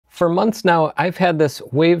For months now, I've had this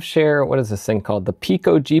Waveshare, what is this thing called? The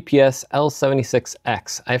Pico GPS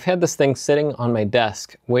L76X. I've had this thing sitting on my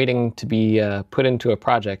desk waiting to be put into a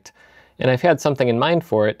project, and I've had something in mind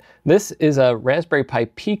for it. This is a Raspberry Pi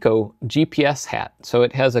Pico GPS hat. So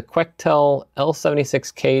it has a Quectel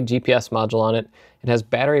L76K GPS module on it. It has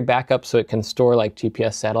battery backup so it can store like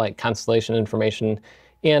GPS satellite constellation information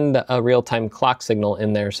and a real-time clock signal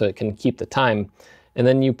in there so it can keep the time. And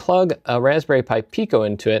then you plug a Raspberry Pi Pico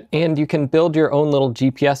into it, and you can build your own little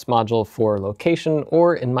GPS module for location,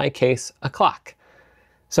 or in my case, a clock.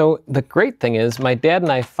 So the great thing is, my dad and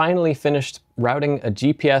I finally finished routing a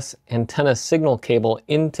GPS antenna signal cable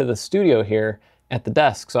into the studio here at the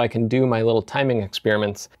desk so I can do my little timing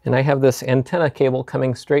experiments. And I have this antenna cable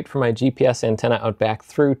coming straight from my GPS antenna out back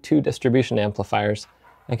through 2 distribution amplifiers.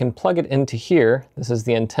 I can plug it into here. This is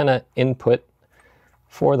the antenna input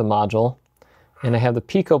for the module. And I have the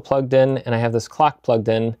Pico plugged in, and I have this clock plugged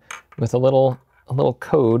in with a little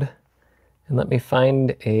code. And let me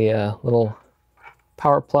find a little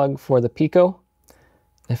power plug for the Pico.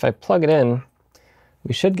 If I plug it in,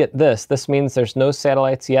 we should get this. This means there's no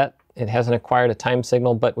satellites yet. It hasn't acquired a time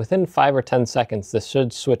signal, but within 5 or 10 seconds, this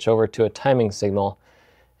should switch over to a timing signal.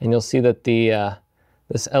 And you'll see that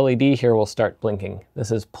this LED here will start blinking. This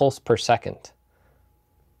is pulse per second,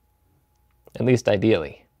 at least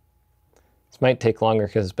ideally. This might take longer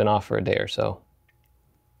because it's been off for a day or so.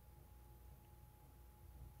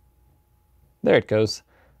 There it goes,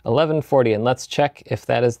 11:40, and let's check if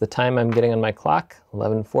that is the time I'm getting on my clock,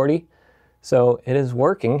 11:40. So it is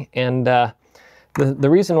working, and the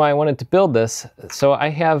reason why I wanted to build this, so I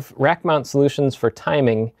have rack mount solutions for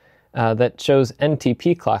timing that shows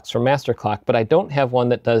NTP clocks for master clock, but I don't have one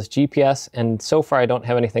that does GPS, and so far I don't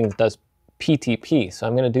have anything that does PTP, so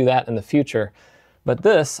I'm going to do that in the future. But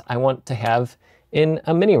this I want to have in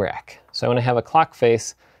a mini rack. So I want to have a clock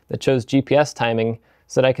face that shows GPS timing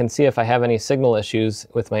so that I can see if I have any signal issues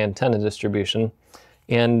with my antenna distribution.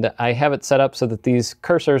 And I have it set up so that these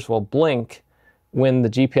cursors will blink when the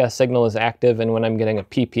GPS signal is active and when I'm getting a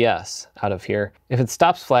PPS out of here. If it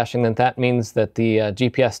stops flashing, then that means that the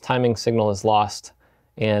GPS timing signal is lost,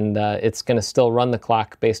 and it's going to still run the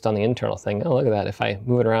clock based on the internal thing. Oh, look at that. If I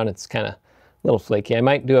move it around, it's kind of a little flaky. I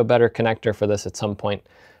might do a better connector for this at some point.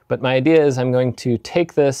 But my idea is I'm going to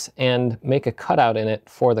take this and make a cutout in it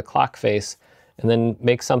for the clock face, and then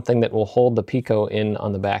make something that will hold the Pico in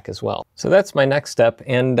on the back as well. So that's my next step,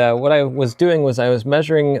 and what I was doing was I was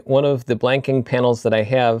measuring one of the blanking panels that I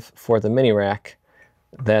have for the mini rack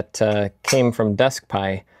that came from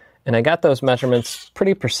DeskPi, and I got those measurements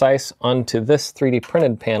pretty precise onto this 3D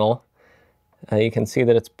printed panel. You can see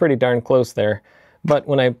that it's pretty darn close there. But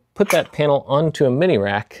when I put that panel onto a mini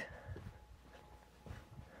rack,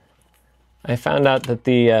 I found out that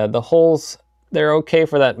the holes, they're okay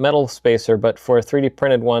for that metal spacer, but for a 3D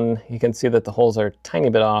printed one, you can see that the holes are a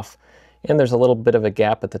tiny bit off, and there's a little bit of a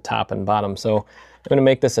gap at the top and bottom. So I'm going to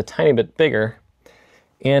make this a tiny bit bigger.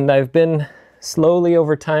 And I've been slowly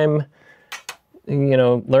over time, you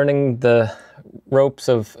know, learning the ropes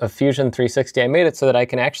of Fusion 360. I made it so that I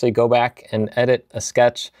can actually go back and edit a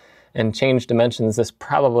sketch and change dimensions. This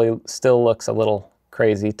probably still looks a little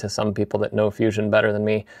crazy to some people that know Fusion better than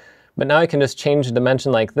me. But now I can just change a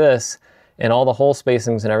dimension like this, and all the hole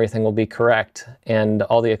spacings and everything will be correct, and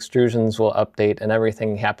all the extrusions will update, and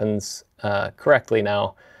everything happens correctly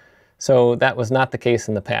now. So that was not the case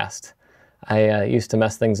in the past. I used to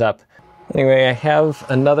mess things up. Anyway, I have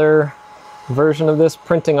another version of this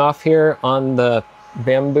printing off here on the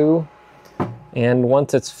bamboo. And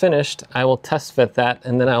once it's finished, I will test fit that,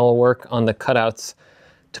 and then I will work on the cutouts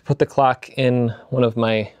to put the clock in one of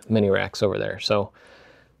my mini racks over there. So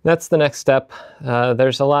that's the next step.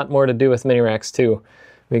 There's a lot more to do with mini racks too.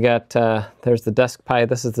 We got, there's the DeskPi.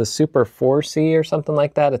 This is the Super 4C or something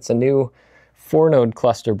like that. It's a new 4-node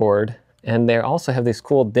cluster board. And they also have these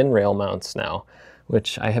cool DIN rail mounts now,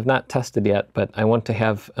 which I have not tested yet, but I want to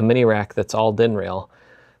have a mini rack that's all DIN rail.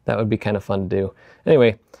 That would be kind of fun to do.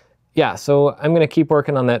 Anyway, yeah, so I'm going to keep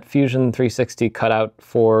working on that Fusion 360 cutout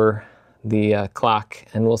for the clock,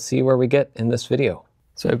 and we'll see where we get in this video.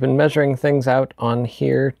 So I've been measuring things out on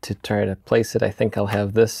here to try to place it. I think I'll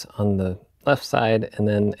have this on the left side, and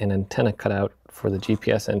then an antenna cutout for the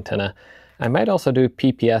GPS antenna. I might also do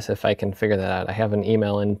PPS if I can figure that out. I have an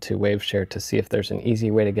email into Waveshare to see if there's an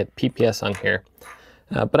easy way to get PPS on here.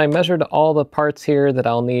 But I measured all the parts here that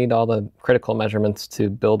I'll need, all the critical measurements to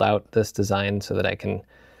build out this design so that I can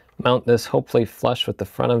mount this hopefully flush with the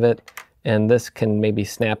front of it, and this can maybe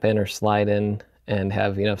snap in or slide in and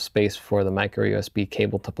have enough space for the micro USB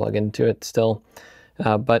cable to plug into it still.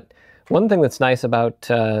 But one thing that's nice about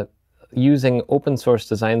using open source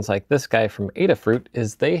designs like this guy from Adafruit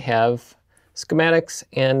is they have schematics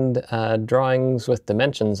and drawings with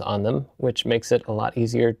dimensions on them, which makes it a lot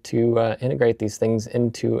easier to integrate these things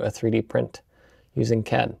into a 3D print using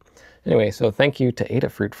CAD. Anyway, so thank you to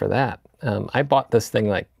Adafruit for that. I bought this thing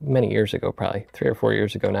like many years ago, probably 3 or 4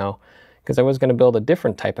 years ago now, because I was going to build a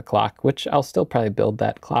different type of clock, which I'll still probably build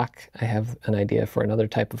that clock. I have an idea for another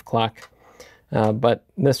type of clock, but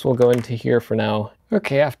this will go into here for now.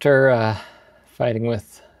 Okay, after fighting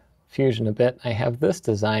with Fusion a bit, I have this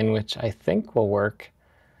design, which I think will work,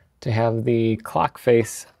 to have the clock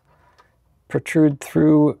face protrude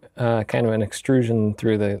through kind of an extrusion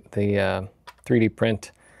through the 3D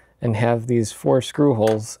print, and have these 4 screw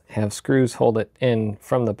holes, have screws hold it in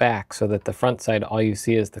from the back so that the front side all you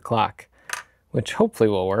see is the clock, which hopefully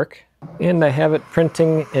will work. And I have it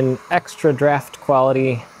printing in extra draft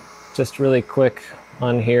quality, just really quick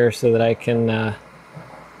on here so that I can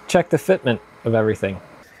check the fitment of everything.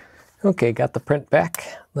 Okay, got the print back.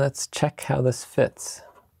 Let's check how this fits.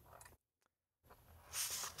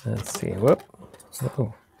 Let's see, whoop.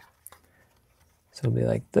 Oh. So it'll be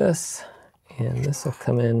like this, and this will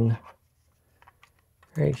come in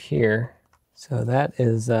right here. So that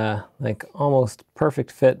is like almost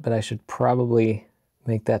perfect fit, but I should probably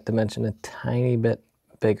make that dimension a tiny bit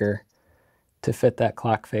bigger to fit that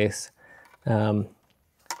clock face.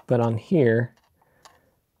 But on here,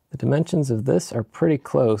 the dimensions of this are pretty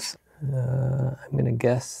close. I'm gonna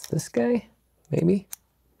guess this guy, maybe?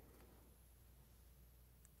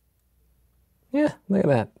 Yeah, look at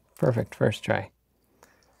that. Perfect, first try.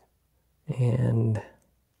 And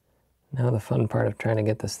now the fun part of trying to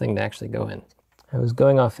get this thing to actually go in. I was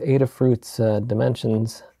going off Adafruit's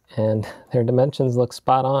dimensions, and their dimensions look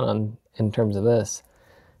spot on in terms of this.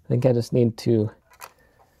 I think I just need to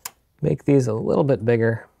make these a little bit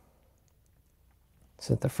bigger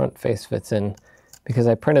so that the front face fits in, because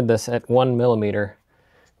I printed this at 1 millimeter,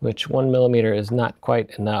 which 1 millimeter is not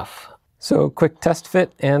quite enough. So quick test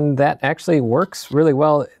fit, and that actually works really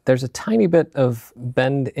well. There's a tiny bit of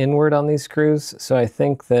bend inward on these screws, so I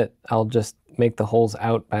think that I'll just make the holes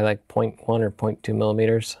out by like 0.1 or 0.2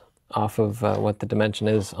 millimeters off of what the dimension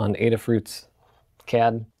is on Adafruit's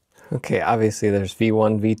CAD. Okay, obviously there's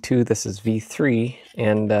V1, V2, this is V3,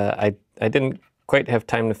 and I didn't quite have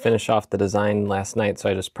time to finish off the design last night, so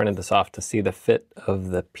I just printed this off to see the fit of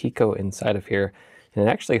the Pico inside of here. And it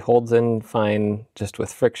actually holds in fine just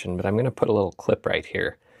with friction, but I'm going to put a little clip right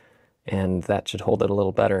here, and that should hold it a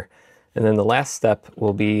little better. And then the last step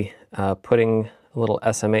will be putting a little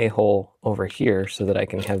SMA hole over here so that I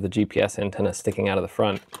can have the GPS antenna sticking out of the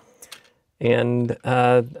front. And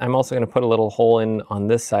I'm also going to put a little hole in on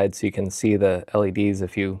this side so you can see the LEDs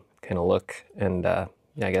if you kind of look, and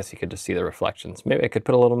yeah, I guess you could just see the reflections. Maybe I could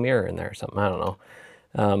put a little mirror in there or something, I don't know.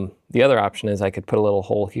 The other option is I could put a little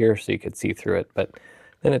hole here so you could see through it, but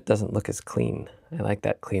then it doesn't look as clean. I like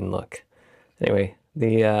that clean look. Anyway,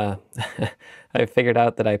 I figured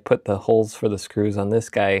out that I put the holes for the screws on this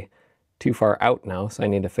guy too far out now, so I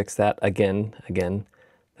need to fix that again.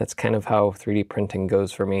 That's kind of how 3D printing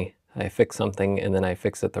goes for me. I fix something and then I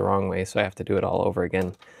fix it the wrong way, so I have to do it all over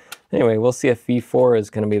again. Anyway, we'll see if V4 is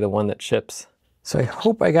going to be the one that ships. So I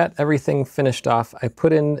hope I got everything finished off. I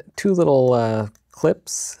put in 2 little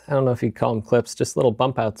clips. I don't know if you'd call them clips, just little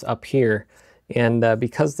bump outs up here. And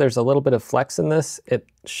because there's a little bit of flex in this, it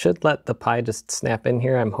should let the pie just snap in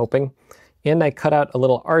here, I'm hoping. And I cut out a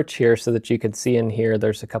little arch here so that you could see in here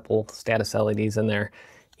there's a couple status LEDs in there.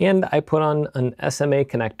 And I put on an SMA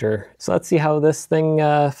connector. So let's see how this thing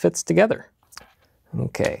fits together.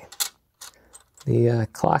 Okay. The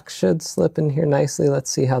clock should slip in here nicely. Let's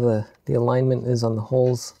see how the alignment is on the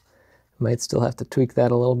holes. Might still have to tweak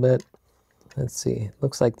that a little bit. Let's see.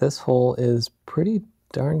 Looks like this hole is pretty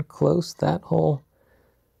darn close. That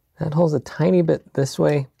hole's a tiny bit this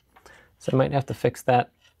way, so I might have to fix that.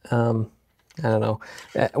 I don't know.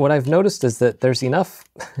 What I've noticed is that there's enough.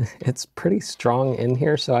 It's pretty strong in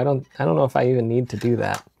here, so I don't know if I even need to do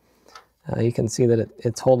that. You can see that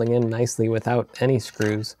it's holding in nicely without any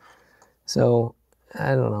screws. So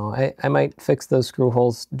I don't know. I might fix those screw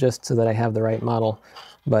holes just so that I have the right model.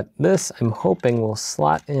 But this, I'm hoping, will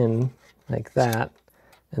slot in like that,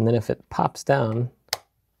 and then if it pops down,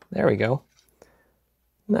 there we go.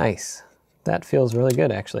 Nice. That feels really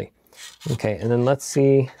good, actually. Okay, and then let's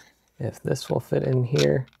see if this will fit in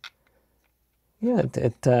here. Yeah,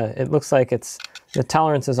 it looks like the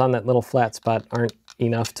tolerances on that little flat spot aren't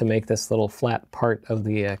enough to make this little flat part of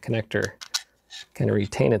the connector kind of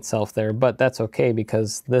retain itself there, but that's okay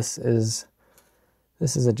because this is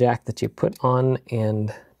a jack that you put on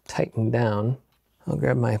and tighten down. I'll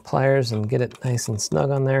grab my pliers and get it nice and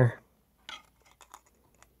snug on there.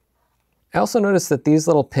 I also noticed that these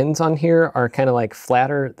little pins on here are kind of like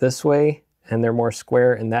flatter this way, and they're more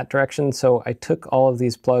square in that direction. So I took all of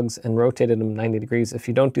these plugs and rotated them 90 degrees. If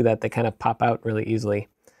you don't do that, they kind of pop out really easily.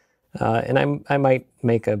 And I might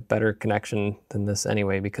make a better connection than this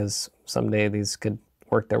anyway, because someday these could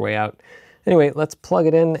work their way out. Anyway, let's plug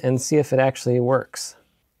it in and see if it actually works.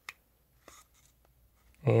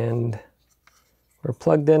 And we're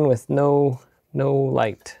plugged in with no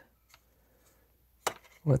light.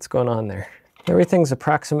 What's going on there? Everything's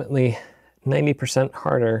approximately 90%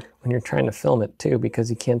 harder when you're trying to film it too,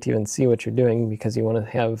 because you can't even see what you're doing because you want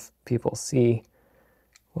to have people see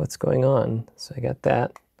what's going on. So I got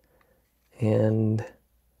that. And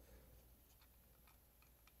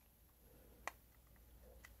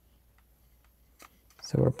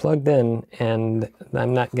so we're plugged in and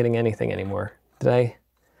I'm not getting anything anymore. Did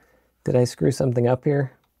I screw something up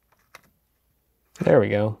here? There we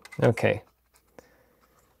go. Okay.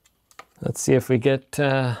 Let's see if we get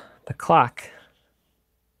the clock.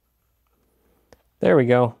 There we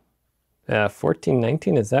go.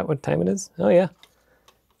 14:19, is that what time it is? Oh yeah,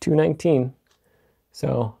 2:19.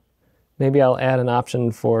 So maybe I'll add an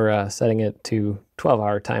option for setting it to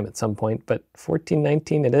 12-hour time at some point, but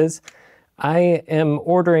 14:19 it is. I am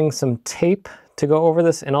ordering some tape to go over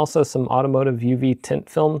this and also some automotive UV tint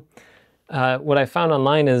film. What I found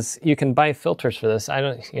online is you can buy filters for this.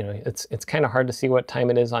 It's kind of hard to see what time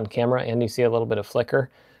it is on camera, and you see a little bit of flicker.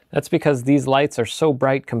 That's because these lights are so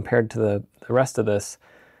bright compared to the rest of this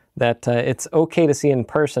that it's okay to see in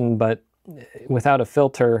person, but without a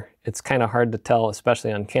filter, it's kind of hard to tell,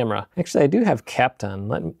 especially on camera. Actually, I do have Kapton.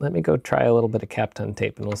 Let me go try a little bit of Kapton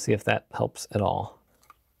tape and we'll see if that helps at all.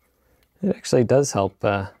 It actually does help.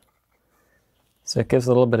 So it gives a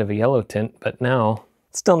little bit of a yellow tint, but now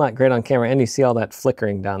it's still not great on camera, and you see all that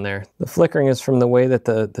flickering down there. The flickering is from the way that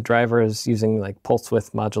the driver is using like pulse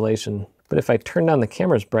width modulation. But if I turn down the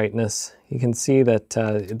camera's brightness, you can see that,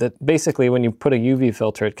 that basically when you put a UV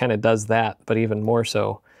filter, it kind of does that, but even more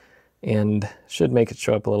so, and should make it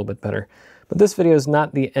show up a little bit better. But this video is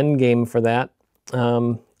not the end game for that.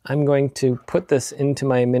 I'm going to put this into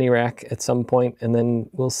my mini rack at some point, and then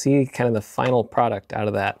we'll see kind of the final product out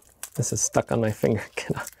of that. This is stuck on my finger.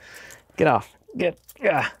 Get off.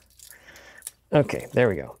 Okay, there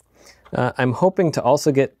we go. I'm hoping to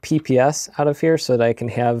also get PPS out of here so that I can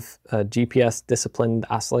have a GPS disciplined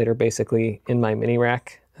oscillator basically in my mini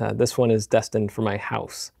rack. This one is destined for my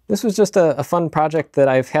house. This was just a fun project that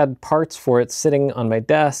I've had parts for it sitting on my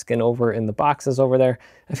desk and over in the boxes over there.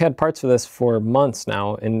 I've had parts for this for months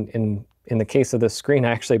now. In the case of this screen,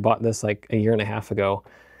 I actually bought this like a year and a half ago.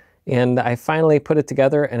 And I finally put it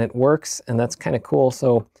together and it works, and that's kind of cool.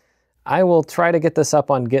 So I will try to get this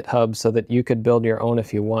up on GitHub so that you could build your own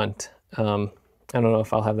if you want. I don't know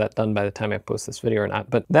if I'll have that done by the time I post this video or not,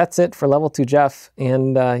 but that's it for Level 2 Jeff.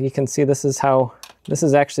 And you can see this is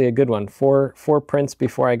actually a good one. Four prints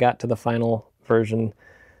before I got to the final version.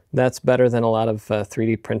 That's better than a lot of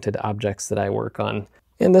 3D printed objects that I work on.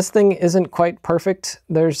 And this thing isn't quite perfect.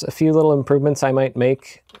 There's a few little improvements I might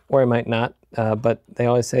make, or I might not, but they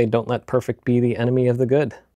always say don't let perfect be the enemy of the good.